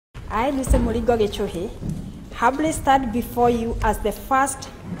I, Gichohi, humbly stand before you as the first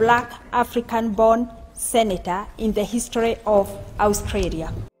black African-born senator in the history of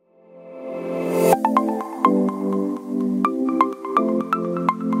Australia.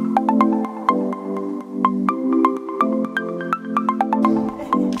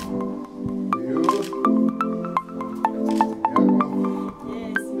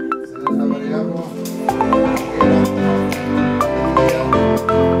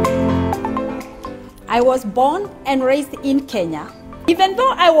 I was born and raised in Kenya. Even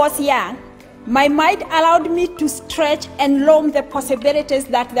though I was young, my mind allowed me to stretch and roam the possibilities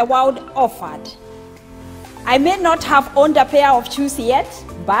that the world offered. I may not have owned a pair of shoes yet,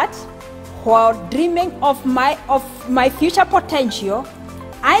 but while dreaming of my future potential,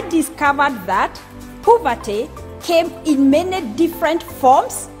 I discovered that poverty came in many different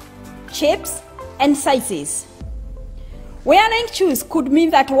forms, shapes, and sizes. Wearing shoes could mean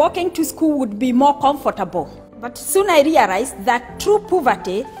that walking to school would be more comfortable. But soon I realized that true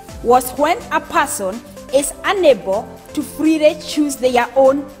poverty was when a person is unable to freely choose their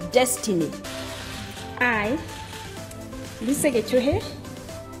own destiny. I, Gichohi,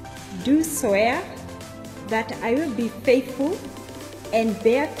 do swear that I will be faithful and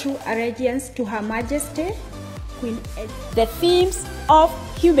bear true allegiance to Her Majesty, Queen Elizabeth. The themes of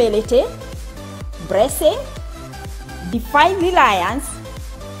humility, blessing, divine reliance,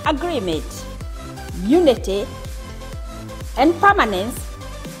 agreement, unity, and permanence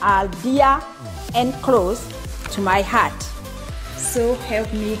are dear and close to my heart. So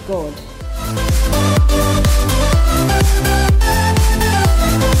help me God.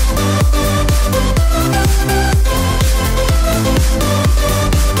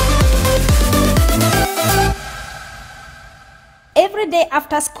 Every day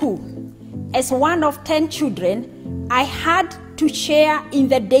after school, as one of 10 children, I had to share in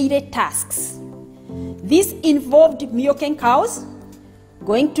the daily tasks. This involved milking cows,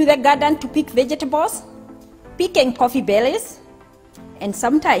 going to the garden to pick vegetables, picking coffee berries, and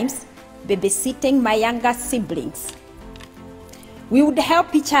sometimes babysitting my younger siblings. We would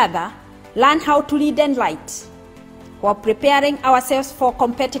help each other learn how to read and write while preparing ourselves for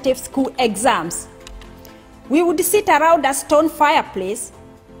competitive school exams. We would sit around a stone fireplace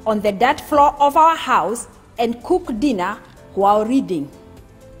on the dirt floor of our house and cook dinner while reading.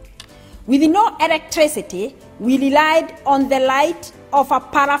 With no electricity, we relied on the light of a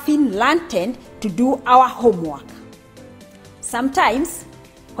paraffin lantern to do our homework. Sometimes,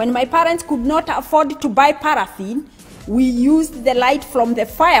 when my parents could not afford to buy paraffin, we used the light from the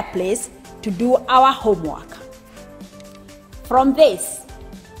fireplace to do our homework. From this,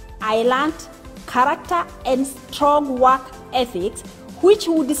 I learned character and strong work ethics, which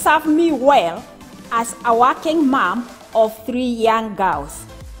would serve me well as a working mom of 3 young girls.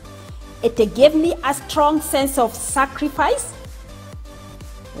 It gave me a strong sense of sacrifice,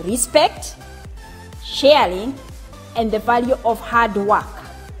 respect, sharing, and the value of hard work.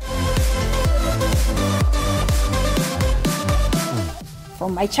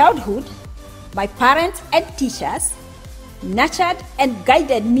 From my childhood, my parents and teachers nurtured and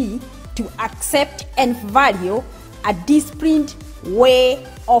guided me to accept and value a disciplined way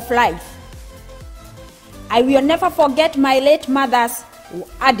of life. I will never forget my late mother's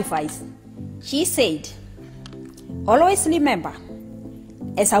advice. She said, "Always remember,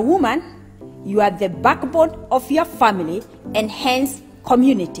 as a woman, you are the backbone of your family and hence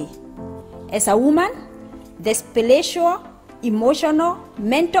community. As a woman, the spiritual, emotional,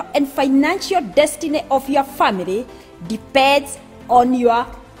 mental, and financial destiny of your family depends on your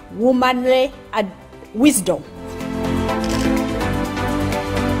womanly wisdom."